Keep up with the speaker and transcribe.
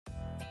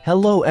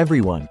Hello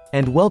everyone,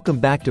 and welcome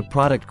back to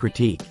Product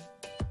Critique.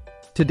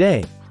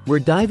 Today, we're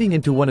diving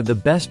into one of the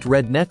best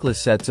red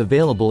necklace sets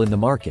available in the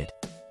market.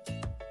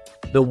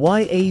 The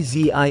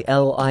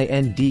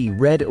YAZILIND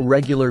Red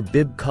Irregular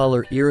Bib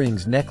Collar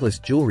Earrings Necklace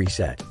Jewelry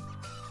Set.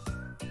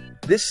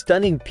 This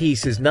stunning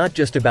piece is not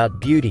just about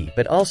beauty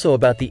but also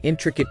about the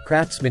intricate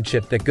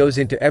craftsmanship that goes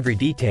into every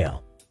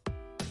detail.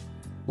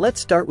 Let's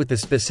start with the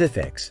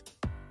specifics.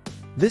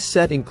 This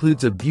set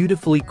includes a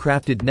beautifully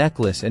crafted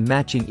necklace and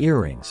matching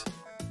earrings,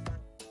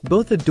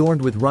 both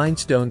adorned with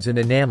rhinestones and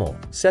enamel,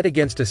 set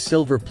against a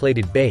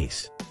silver-plated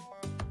base.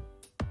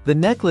 The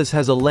necklace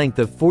has a length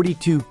of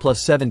 42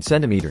 plus 7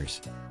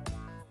 centimeters,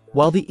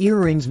 while the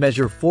earrings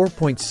measure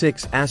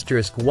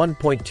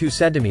 4.6*1.2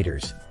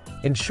 centimeters,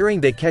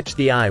 ensuring they catch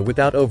the eye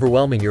without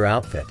overwhelming your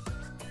outfit.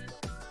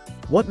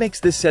 What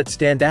makes this set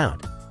stand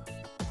out?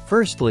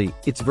 Firstly,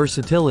 its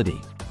versatility.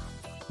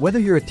 Whether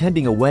you're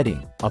attending a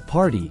wedding, a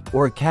party,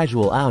 or a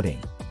casual outing,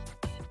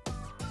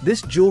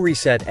 this jewelry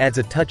set adds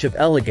a touch of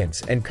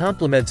elegance and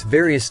complements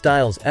various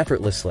styles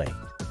effortlessly.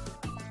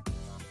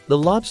 The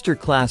lobster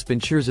clasp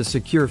ensures a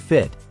secure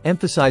fit,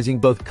 emphasizing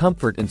both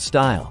comfort and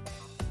style.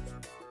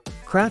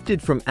 Crafted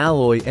from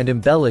alloy and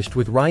embellished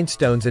with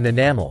rhinestones and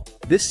enamel,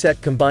 this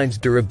set combines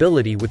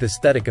durability with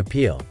aesthetic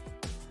appeal.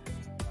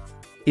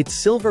 Its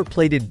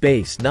silver-plated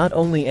base not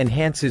only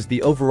enhances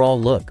the overall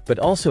look but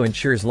also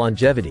ensures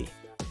longevity.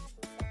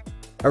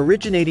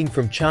 Originating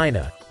from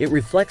China, it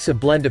reflects a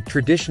blend of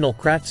traditional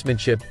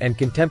craftsmanship and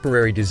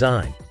contemporary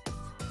design.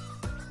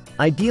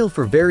 Ideal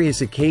for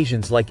various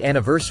occasions like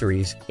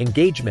anniversaries,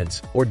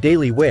 engagements, or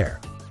daily wear,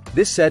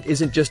 this set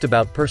isn't just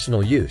about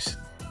personal use.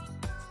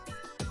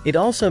 It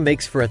also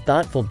makes for a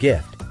thoughtful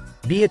gift,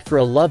 be it for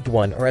a loved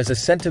one or as a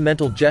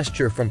sentimental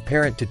gesture from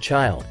parent to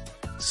child,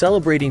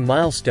 celebrating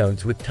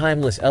milestones with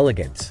timeless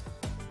elegance.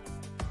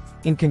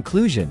 In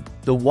conclusion,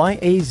 the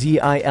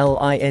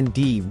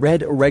YAZILIND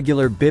Red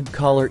Irregular Bib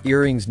Collar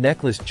Earrings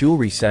Necklace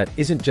Jewelry Set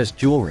isn't just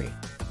jewelry.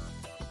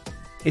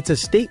 It's a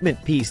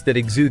statement piece that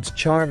exudes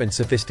charm and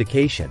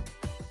sophistication.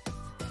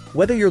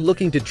 Whether you're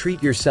looking to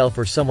treat yourself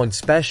or someone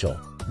special,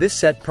 this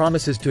set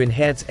promises to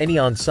enhance any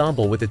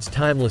ensemble with its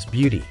timeless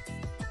beauty.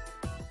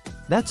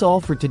 That's all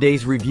for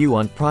today's review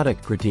on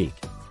Product Critique.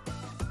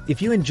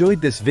 If you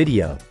enjoyed this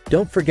video,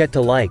 don't forget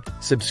to like,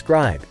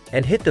 subscribe,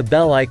 and hit the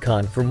bell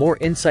icon for more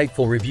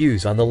insightful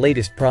reviews on the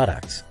latest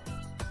products.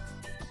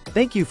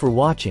 Thank you for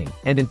watching,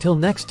 and until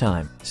next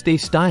time, stay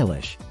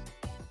stylish.